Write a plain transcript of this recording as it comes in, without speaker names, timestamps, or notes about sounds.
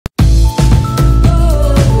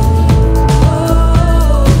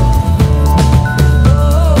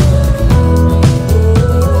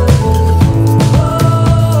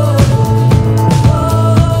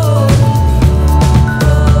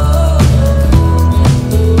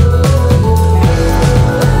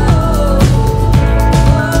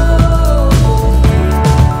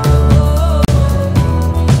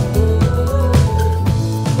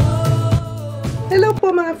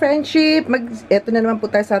friendship! Ito na naman po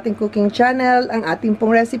tayo sa ating cooking channel. Ang ating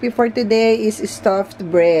pong recipe for today is stuffed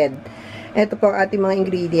bread. Ito po ang ating mga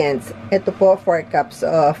ingredients. Ito po 4 cups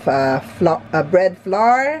of bread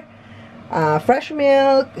flour, fresh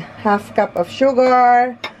milk, half cup of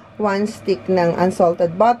sugar, 1 stick ng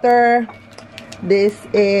unsalted butter. This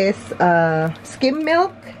is skim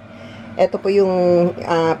milk. Ito po yung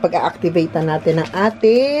pag-a-activate natin ng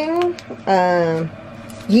ating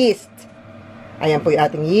yeast. Ayan po yung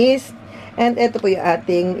ating yeast. And ito po yung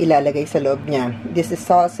ating ilalagay sa loob niya. This is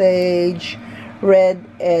sausage, red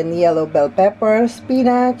and yellow bell pepper,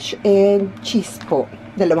 spinach, and cheese po.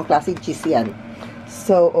 Dalawang klaseng cheese yan.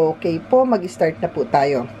 So, okay po. Mag-start na po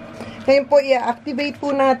tayo. Ngayon po, i-activate po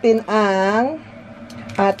natin ang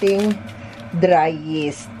ating dry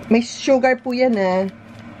yeast. May sugar po yan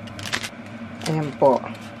Ayan po.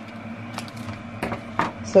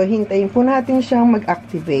 So, hintayin po natin siyang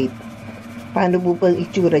mag-activate. Paano po ang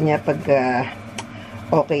itsura niya pag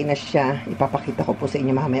okay na siya? Ipapakita ko po sa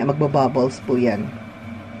inyo mamaya. Magbabubbles po yan.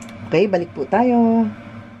 Okay, balik po tayo.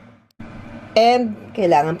 And,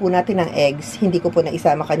 kailangan po natin ng eggs. Hindi ko po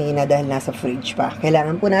naisama kanina dahil nasa fridge pa.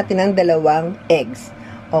 Kailangan po natin ng 2 eggs.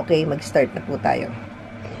 Okay, mag-start na po tayo.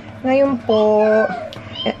 Ngayon po,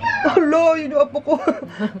 hello, yun yung apo ko.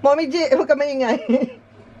 Mommy J, huwag ka maingay.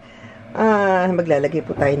 Maglalagay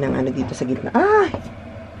po tayo ng dito sa gitna.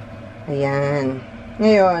 Ayan.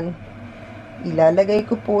 Ngayon, ilalagay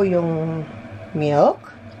ko po yung milk.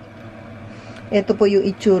 Ito po yung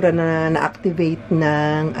itsura na na-activate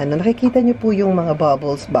ng, nakikita nyo po yung mga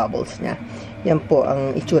bubbles niya. Yan po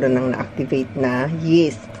ang itsura ng na-activate na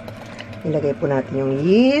yeast. Ilagay po natin yung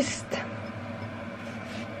yeast.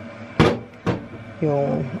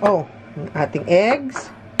 Yung ating eggs.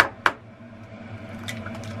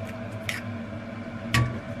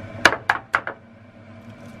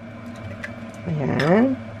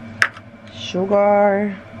 Ayan.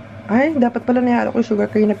 Sugar. Ay, dapat pala nihalo ko yung sugar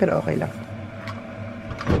kanina, pero okay lang.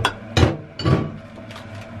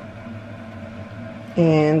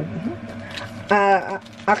 And,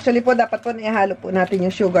 actually po, dapat po nihalo po natin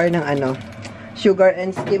yung sugar ng sugar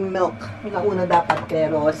and skim milk. Nauna dapat,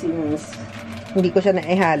 pero since hindi ko siya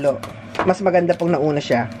naihalo, mas maganda pong nauna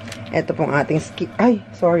siya. Ito pong ating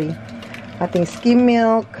ating skim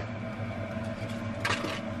milk.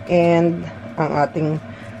 And, ang ating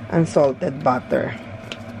unsalted butter.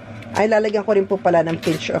 Ay, lalagyan ko rin po pala ng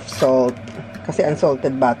pinch of salt. Kasi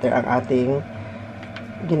unsalted butter ang ating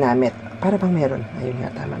ginamit. Para bang meron? Ayun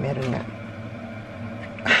nga, tama. Meron nga.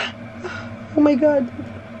 Oh my God!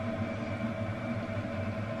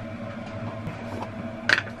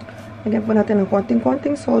 Lagyan po natin ng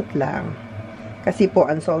konting-konting salt lang. Kasi po,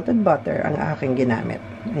 unsalted butter ang aking ginamit.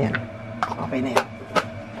 Ayan. Okay na yan.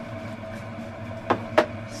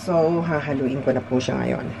 So, hahaluin ko na po siya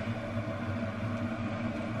ngayon.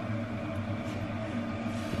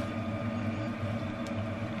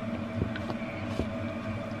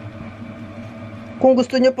 Kung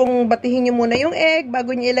gusto nyo pong batihin nyo muna yung egg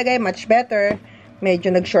bago nyo ilagay, much better. Medyo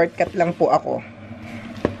nag-shortcut lang po ako.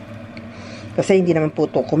 Kasi hindi naman po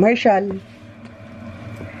ito commercial.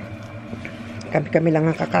 Kami lang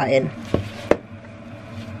ang kakain.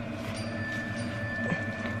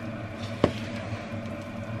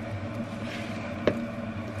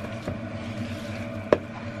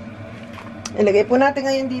 Ilagay po natin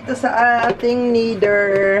ngayon dito sa ating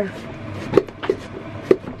kneader.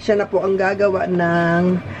 Siya na po ang gagawa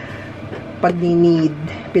ng pagni-knead.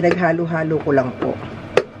 Pinaghalo-halo ko lang po.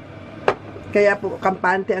 Kaya po,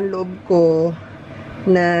 kampante ang loob ko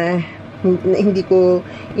na hindi ko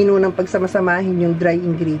inunang pagsamasamahin yung dry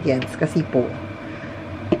ingredients. Kasi po,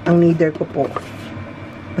 ang kneader ko po,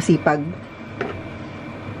 masipag.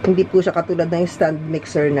 Hindi po siya katulad ng stand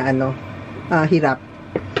mixer na hirap.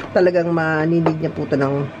 Talagang maninig niya po ito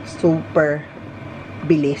ng super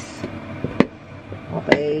bilis.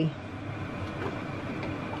 Okay.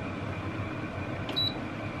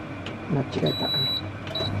 Nachigata.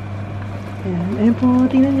 Ayan po,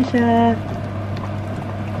 tingnan niyo siya.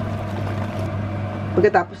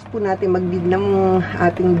 Pagkatapos po natin mag-knead ng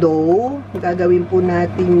ating dough, gagawin po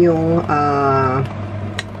natin yung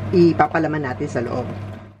ipapalaman natin sa loob.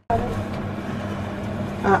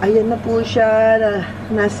 Ayan na po siya.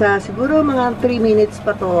 Nasa siguro mga 3 minutes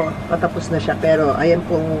pa to. Patapos na siya. Pero ayan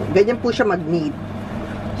po, ganyan po siya mag-knead.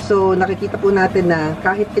 So, nakikita po natin na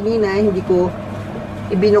kahit kanina hindi ko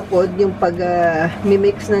ibinukod yung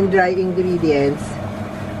pag-mimix ng dry ingredients.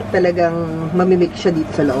 Talagang mamimix siya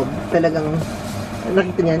dito sa loob. Talagang,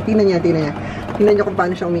 nakita niya. Tingnan niya. Tingnan niyo kung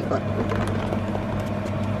paano siya umikot.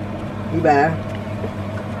 Diba?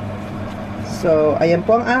 So, ayan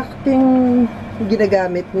po ang ating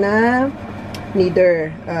ginagamit na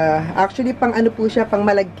kneader. Actually, pang ano po siya, pang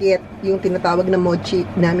malagkit, yung tinatawag na mochi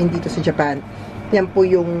namin dito sa Japan. Yan po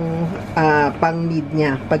yung pang knead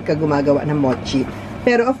niya pagka gumagawa ng mochi.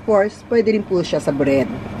 Pero of course, pwede rin po siya sa bread.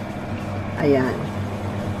 Ayan.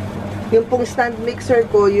 Yung pong stand mixer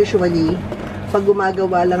ko, usually, pag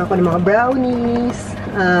gumagawa lang ako ng mga brownies,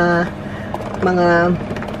 mga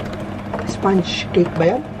sponge cake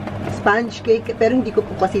ba yan? Sponge cake, pero hindi ko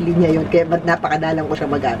po kasi linya yun, kaya napakadalang ko siya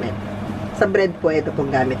magamit. Sa bread po, ito pong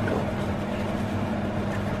gamit ko.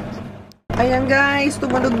 Ayan guys,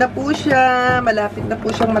 tumunog na po siya. Malapit na po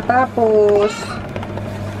siyang matapos.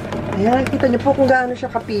 Ayan, kita niyo po kung gaano siya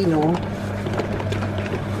kapino.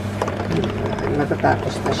 Ayan,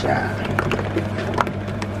 matatapos na siya.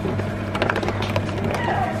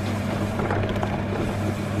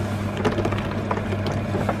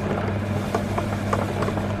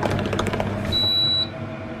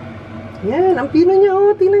 Yan, ang pino niya,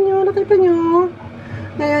 oh. Tingnan niyo, nakita niyo.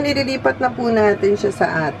 Ngayon, ililipat na po natin siya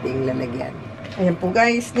sa ating lalagyan. Ayan po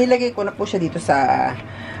guys, nilagay ko na po siya dito sa,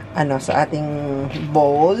 sa ating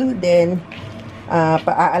bowl. Then,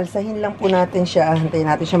 paaalsahin lang po natin siya. Hintayin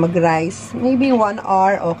natin siya mag-rise. Maybe 1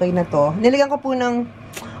 hour, okay na to. Nilagyan ko po ng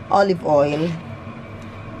olive oil.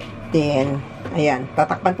 Then, ayan,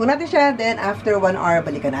 tatakpan po natin siya. Then, after 1 hour,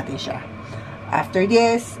 balikan natin siya. After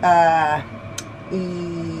this,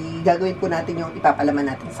 gagawin po natin yung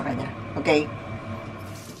ipapalaman natin sa kanya. Okay?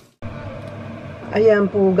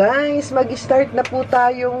 Ayan po guys, mag-start na po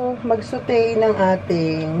tayong mag-saute ng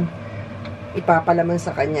ating ipapalaman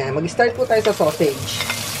sa kanya. Mag-start po tayo sa sausage.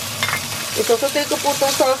 Isusaute ko po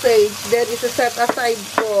itong sausage, then isa-set aside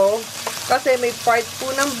ko kasi may part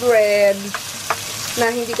po ng bread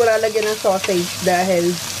na hindi ko lalagyan ng sausage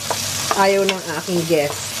dahil ayaw ng aking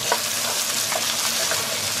guest.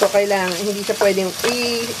 So, kailangan, hindi siya pwedeng,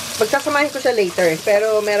 pagsasamahin ko siya later.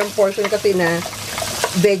 Pero, merong portion kasi na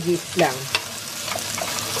veggies lang.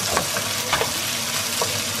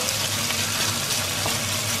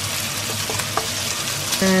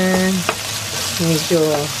 Medyo,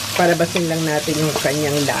 parabasin lang natin yung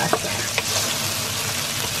kanyang lasa.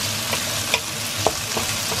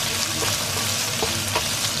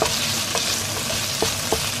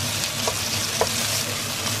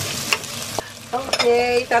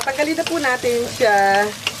 Okay, tatanggalin na po natin siya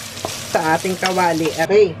sa ating kawali.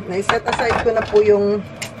 Okay, na-set aside ko na po yung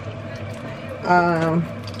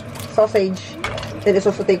sausage. Then,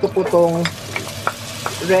 isusutay ko po itong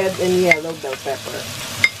red and yellow bell pepper.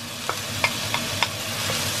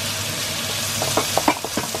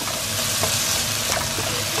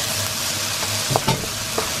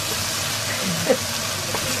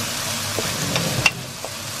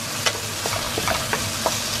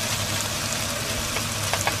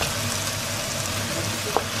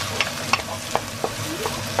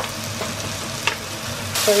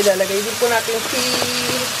 So, ilalagay din po natin si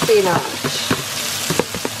spinach.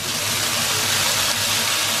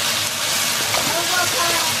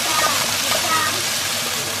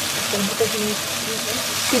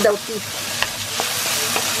 Si dauti.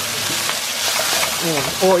 Ayan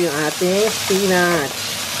po yung ating spinach.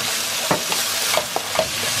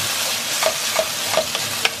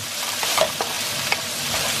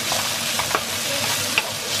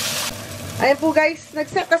 Ayan po guys,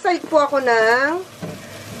 nag-set aside po ako ng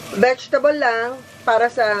vegetable lang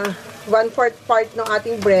para sa 1/4 part ng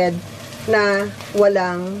ating bread na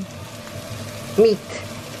walang meat.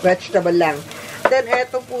 Vegetable lang. Then,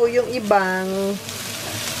 eto po yung ibang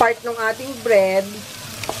part ng ating bread,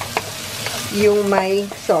 yung may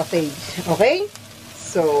sausage. Okay?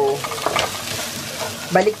 So,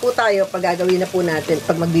 balik po tayo pag gagawin na po natin,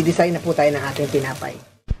 pag magdi-design na po tayo ng ating tinapay.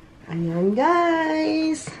 Ayan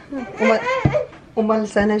guys!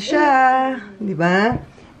 Umalsa na siya. Diba?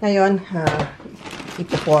 Ngayon,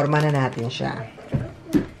 ipoforma na natin siya.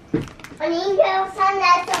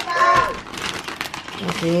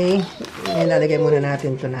 Okay. Ilalagay muna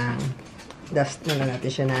natin ito ng dust na natin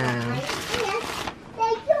siya ng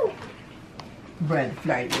bread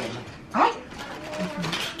flour din. Ay!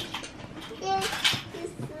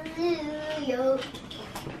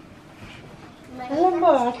 Alam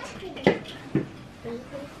ba?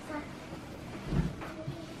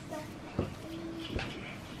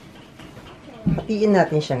 Hatiin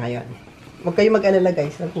natin siya ngayon. Huwag kayo mag-alala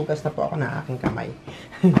guys. Naghugas na po ako ng aking kamay.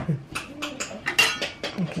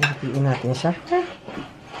 Okay, hatiin natin siya.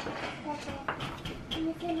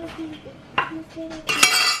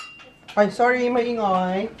 Ay, sorry.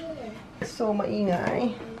 Maingay. So,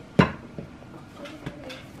 maingay.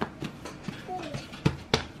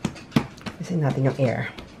 Kasi natin yung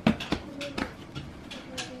air.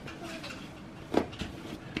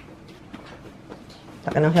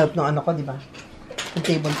 Taka ng help ng ano ko, di ba? Yung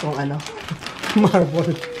table kong ano,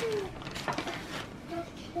 marble.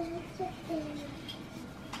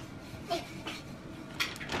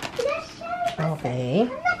 Okay.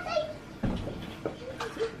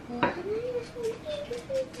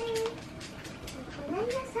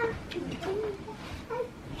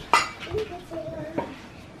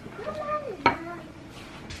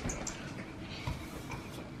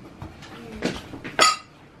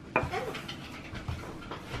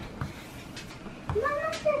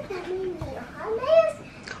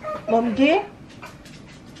 Mom G?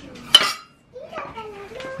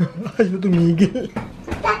 Ayaw tumigil.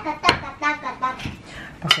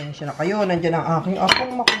 Pasensya na kayo. Nandiyan ang aking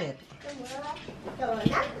apong makulit.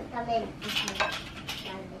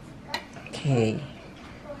 Okay.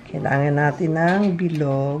 Kailangan natin ng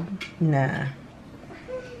bilog na.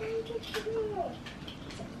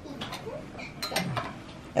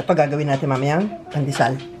 Ito gagawin natin mamayang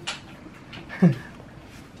pandesal.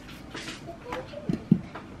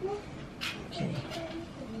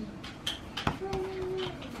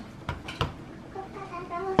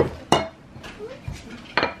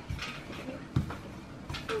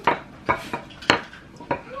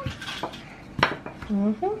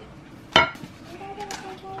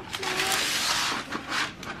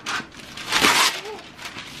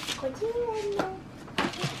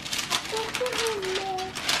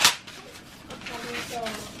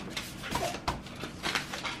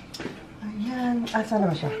 Ayan. Saan na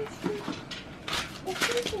ba siya?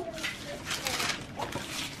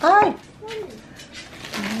 Ay!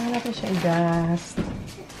 Ayan natin siya i-gas.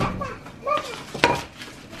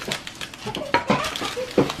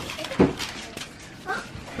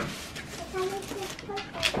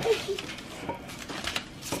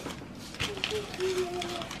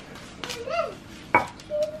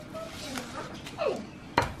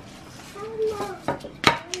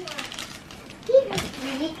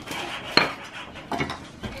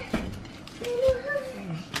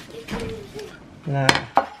 Na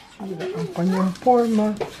sila ang kanyang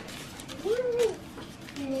forma.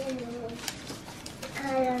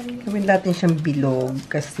 Gawin natin siyang bilog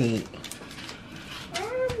kasi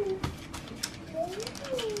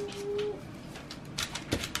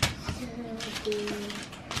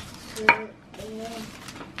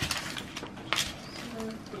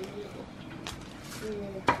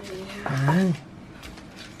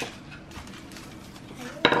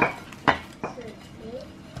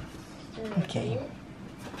okay.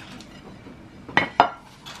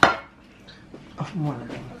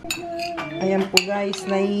 Ayan po guys,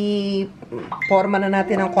 nai-forma na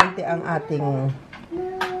natin ng konti ang ating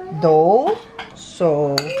dough.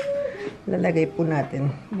 So, lalagay po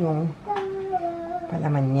natin yung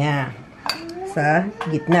palaman niya sa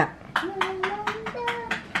gitna.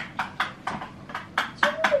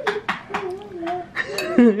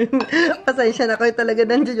 Pasensya na kayo talaga,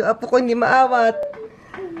 nandiyan yung apo ko, hindi maawat.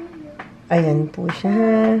 Ayan po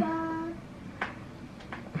siya.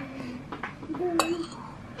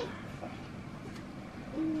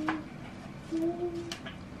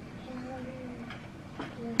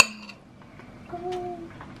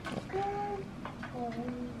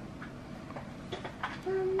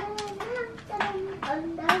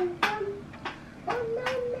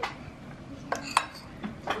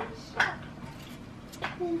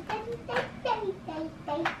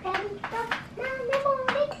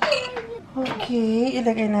 Okay,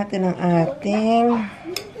 ilagay natin ang ating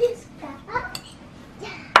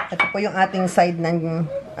ito po yung ating side ng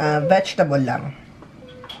vegetable lang.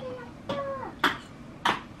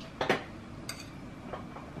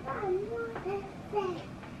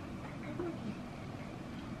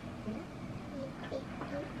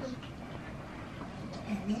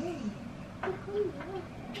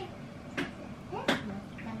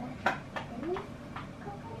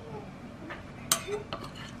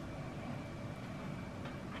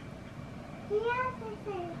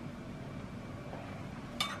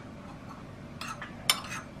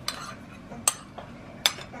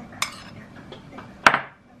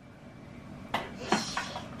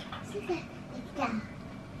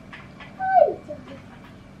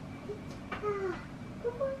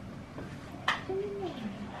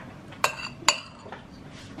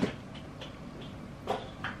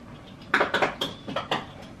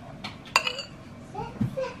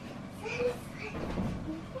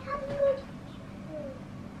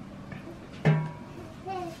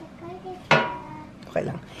 Okay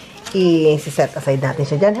lang. I-set aside natin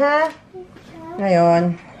siya dyan, ha?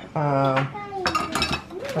 Ngayon,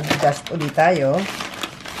 mag-adjust ulit tayo.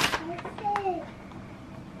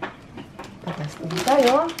 Adjust ulit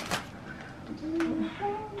tayo.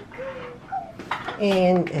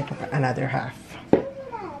 And ito pa, another half.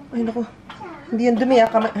 Ay, naku. Hindi yan dumi,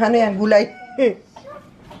 ha? Ano yan? Gulay.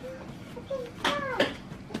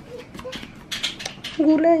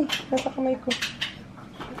 Gulay. Nasa kamay ko.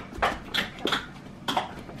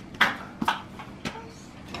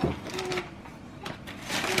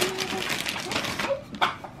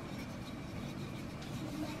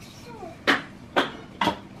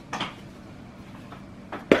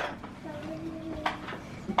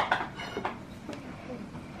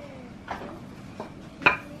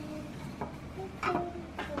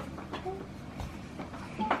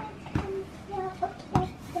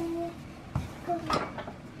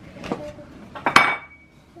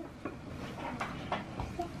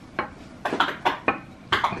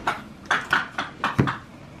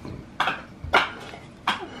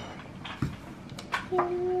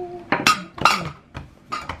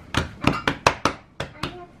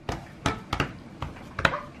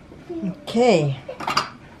 Okay.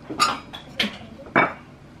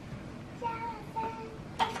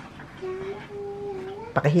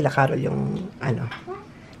 Pakihila, Carol, yung ano,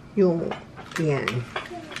 yung yan.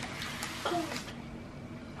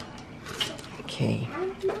 Okay.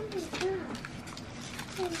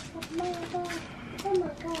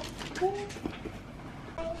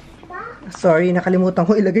 Sorry, nakalimutan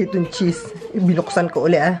ko ilagay itong cheese. Binuksan ko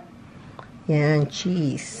uli, ah. Yan,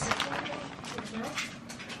 cheese.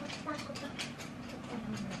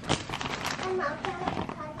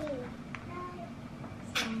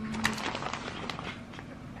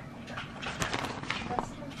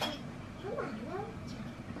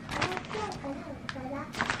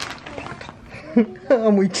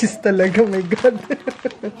 Amoy cheese talaga, my God.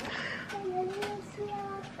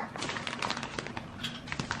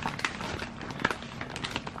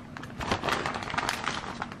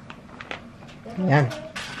 Ayan.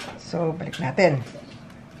 So, balik natin.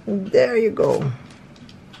 There you go.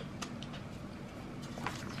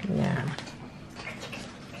 Ayan.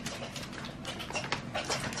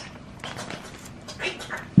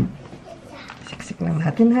 Siksik lang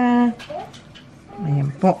natin, ha. Ayan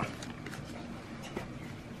po.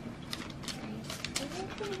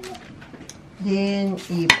 Then,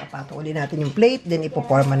 ipapato ulit natin yung plate. Then,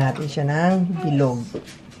 ipoporma natin siya ng bilog.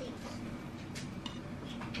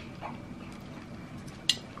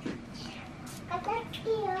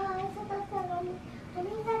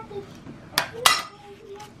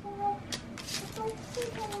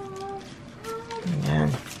 Ayan.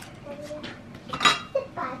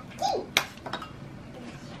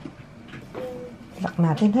 Ilak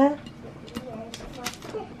natin, ha?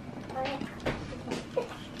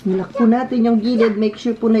 Ilak po natin yung gilid. Make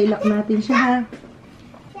sure po na ilak natin siya, ha?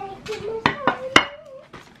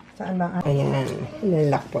 Saan ba? Ayan.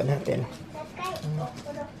 Ilak po natin.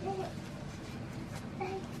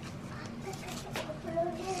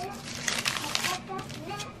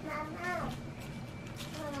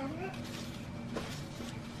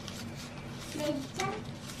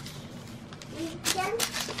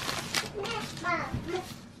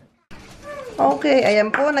 Okay,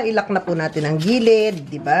 ayan po, nailak na po natin ang gilid,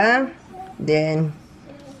 di ba? Then,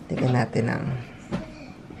 tignan natin ang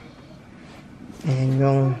ayan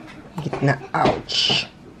yung gitna. Ouch!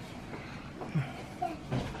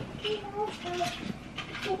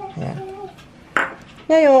 Ayan.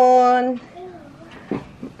 Ngayon,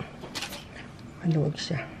 maluwag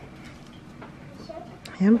siya.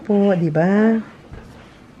 Ayan po, di ba?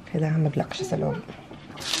 Kailangan mag-lock siya sa loob.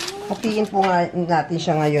 Hatiin po nga natin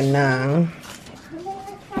siya ngayon ng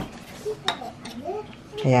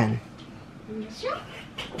ayan.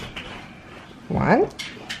 1.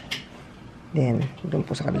 Then, doon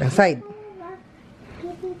po sa kabilang side.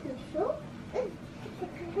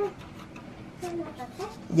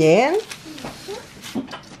 Then,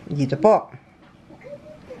 dito po.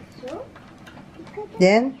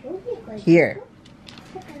 Then, here.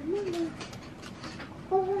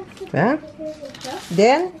 Diba?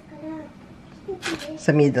 Then,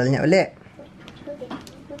 sa middle niya uli.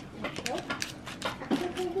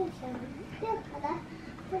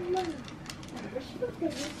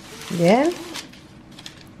 Then,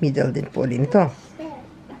 middle din po ulit nito.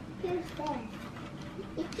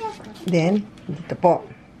 Then, dito po.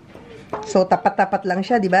 So, tapat-tapat lang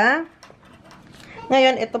siya, di ba?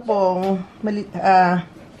 Ngayon, ito pong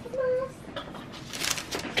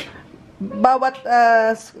bawat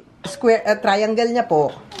square, triangle niya po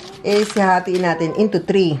is hahatiin natin into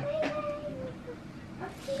 3.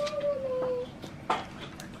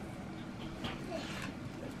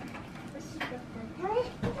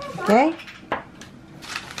 Okay?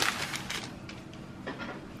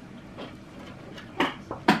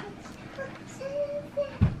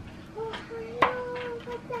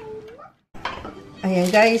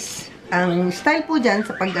 Ayan guys, ang style po dyan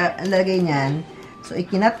sa paglagay niyan, so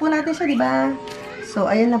ikinat po natin siya, di ba? So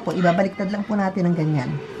ayan lang po, ibabaliktad lang po natin ng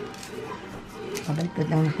ganyan. Ibabaliktad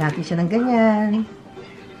lang natin siya ng ganyan.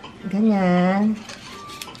 Ganyan.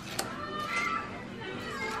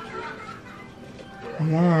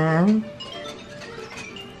 Ayan.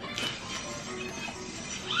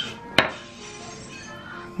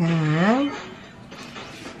 Ayan.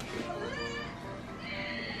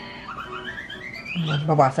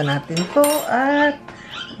 Bawasan natin to at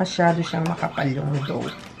masyado siyang makapal yung dough.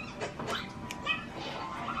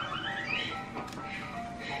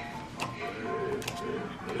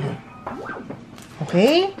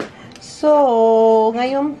 Okay? So,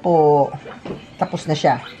 ngayon po, tapos na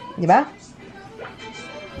siya. Di ba?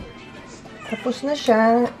 Tapos na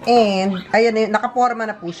siya. And, ayan na yun, nakaporma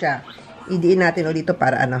na po siya. Idiin natin ulit ito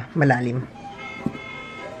para malalim.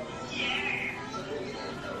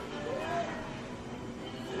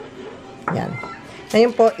 Yan.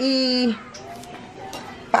 Ngayon po,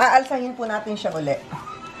 paaalsahin po natin siya ulit.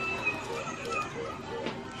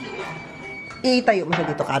 Itayo mo siya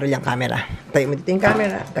dito, Carol, yung camera. Tayo mo dito yung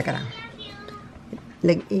camera. Teka lang.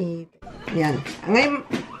 Yan. Ngayon,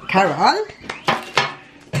 Carol,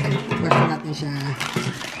 basta natin siya.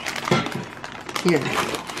 Here.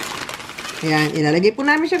 Yan. Ilalagay po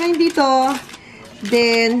namin siya ngayon dito.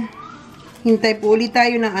 Then, hintay po ulit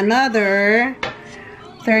tayo ng another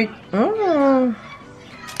 1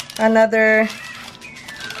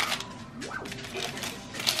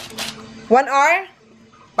 hour.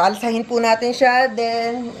 Paalsahin po natin siya,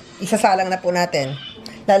 then isasalang na po natin.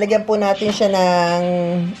 Lalagyan po natin siya ng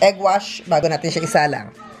egg wash bago natin siya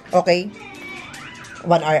isalang. Okay? 1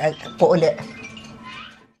 hour po uli.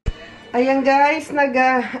 Ayan guys,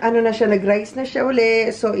 nag-rice na siya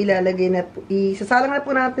uli. So, isasalang na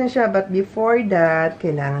po natin siya. But before that,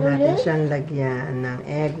 kailangan natin siyang lagyan ng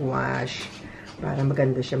egg wash para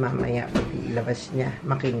maganda siya mamaya pag ilabas niya.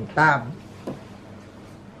 Makintab.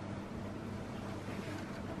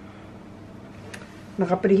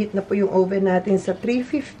 Naka-preheat na po yung oven natin sa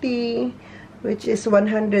 350, which is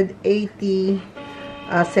 180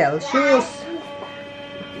 Celsius.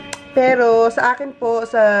 Pero sa akin po,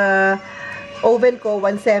 sa oven ko,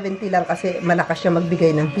 170 lang kasi malakas siya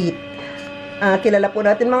magbigay ng heat. Kilala po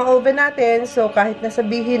natin mga oven natin. So, kahit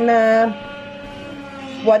nasabihin na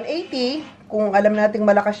 180, kung alam natin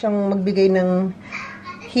malakas siyang magbigay ng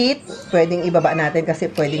heat, pwedeng ibaba natin kasi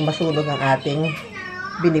pwedeng masunog ang ating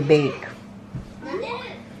binibake.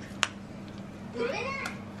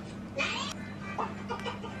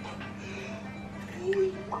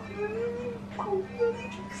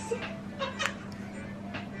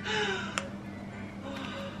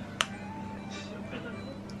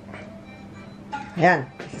 Ayan,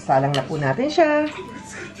 isasalang na po natin siya.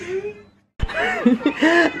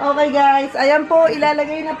 Okay guys, ayan po,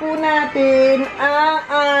 ilalagay na po natin ang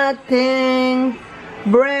ating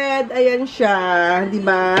bread. Ayan siya,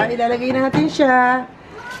 diba? Ilalagay na natin siya.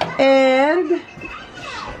 And,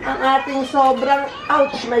 ang ating sobrang,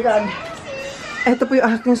 ouch, my God. Ito po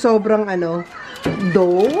yung aking sobrang,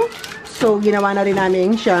 dough. So, ginawa na rin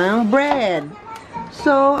namin siyang bread.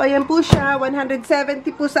 So, ayan po siya, 170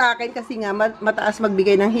 po sa akin kasi nga mataas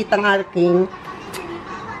magbigay ng heat ang aking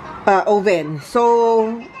oven. So,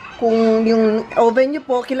 kung yung oven nyo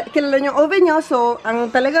po, kilala nyo yung oven nyo, so, ang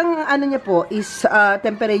talagang niya po is,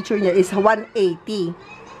 temperature niya is 180.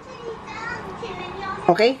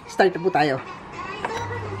 Okay? Start na po tayo.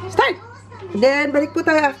 Start! Then, balik po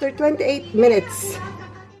tayo after 28 minutes.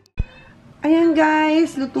 Ayan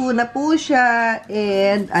guys, luto na po siya.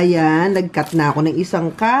 And, ayan, nag-cut na ako ng isang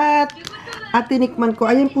cut. At tinikman ko,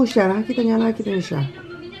 ayan po siya. Nakikita niyo siya.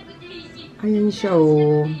 Ayan siya,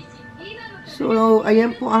 oh. So,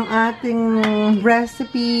 ayan po ang ating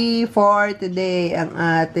recipe for today. Ang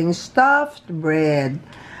ating stuffed bread.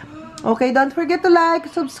 Okay, don't forget to like,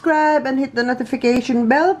 subscribe, and hit the notification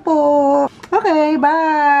bell po. Okay,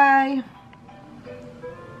 bye!